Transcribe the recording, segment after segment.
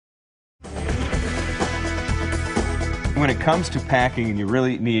When it comes to packing and you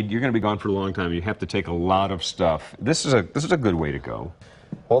really need, you're going to be gone for a long time, you have to take a lot of stuff. This is a good way to go.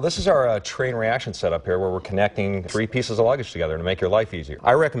 Well, this is our train reaction setup here where we're connecting 3 pieces of luggage together to make your life easier.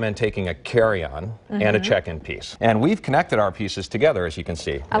 I recommend taking a carry-on and a check-in piece. And we've connected our pieces together, as you can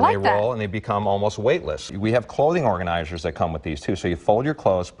see. I like that. And they roll and they become almost weightless. We have clothing organizers that come with these too. So you fold your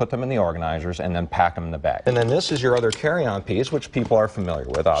clothes, put them in the organizers, and then pack them in the bag. And then this is your other carry-on piece, which people are familiar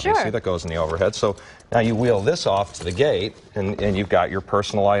with, obviously, that goes in the overhead. So now you wheel this off to the gate, and you've got your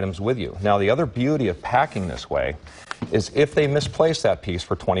personal items with you. Now, the other beauty of packing this way is if they misplace that piece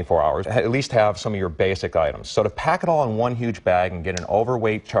for 24 hours, at least have some of your basic items. So to pack it all in one huge bag and get an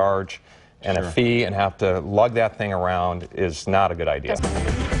overweight charge and a fee and have to lug that thing around is not a good idea.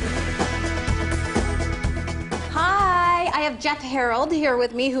 Hi, I have Jeff Harold here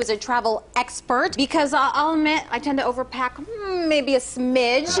with me, who's a travel expert, because I'll admit I tend to overpack maybe a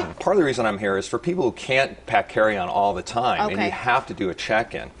smidge. Part of the reason I'm here is for people who can't pack carry-on all the time and you have to do a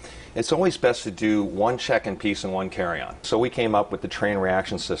check-in. It's always best to do one check-in piece and one carry-on. So we came up with the train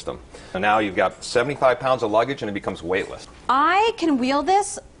reaction system. And now you've got 75 pounds of luggage and it becomes weightless. I can wheel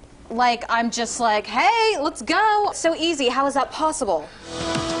this like I'm just like, hey, let's go. So easy. How is that possible?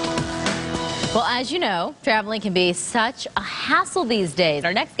 Well, as you know, traveling can be such a hassle these days.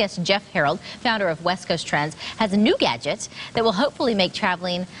 Our next guest, Jeff Harold, founder of West Coast Trends, has a new gadget that will hopefully make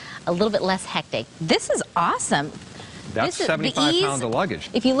traveling a little bit less hectic. This is awesome. That's 75 pounds of luggage.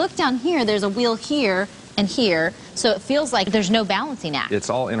 If you look down here, there's a wheel here and here, so it feels like there's no balancing act. It's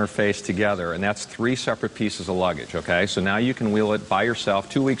all interfaced together, and that's 3 separate pieces of luggage, okay? So now you can wheel it by yourself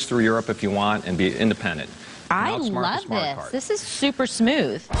 2 weeks through Europe if you want and be independent. I love this. This is super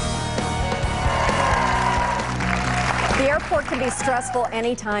smooth. The airport can be stressful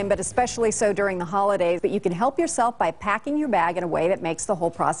anytime, but especially so during the holidays. But you can help yourself by packing your bag in a way that makes the whole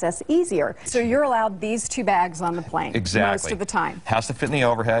process easier. So you're allowed these 2 bags on the plane most of the time. Has to fit in the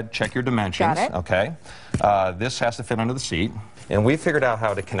overhead. Check your dimensions. Got it. Okay. This has to fit under the seat. And we figured out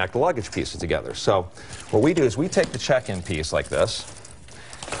how to connect the luggage pieces together. So what we do is we take the check-in piece like this,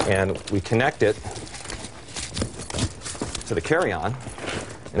 and we connect it to the carry-on.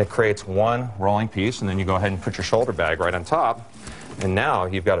 And it creates one rolling piece, and then you go ahead and put your shoulder bag right on top. And now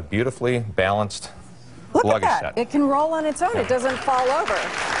you've got a beautifully balanced luggage set. It can roll on its own. It doesn't fall over.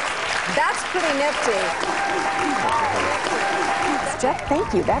 That's pretty nifty. Jeff,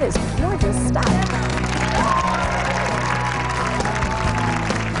 thank you. That is gorgeous stuff.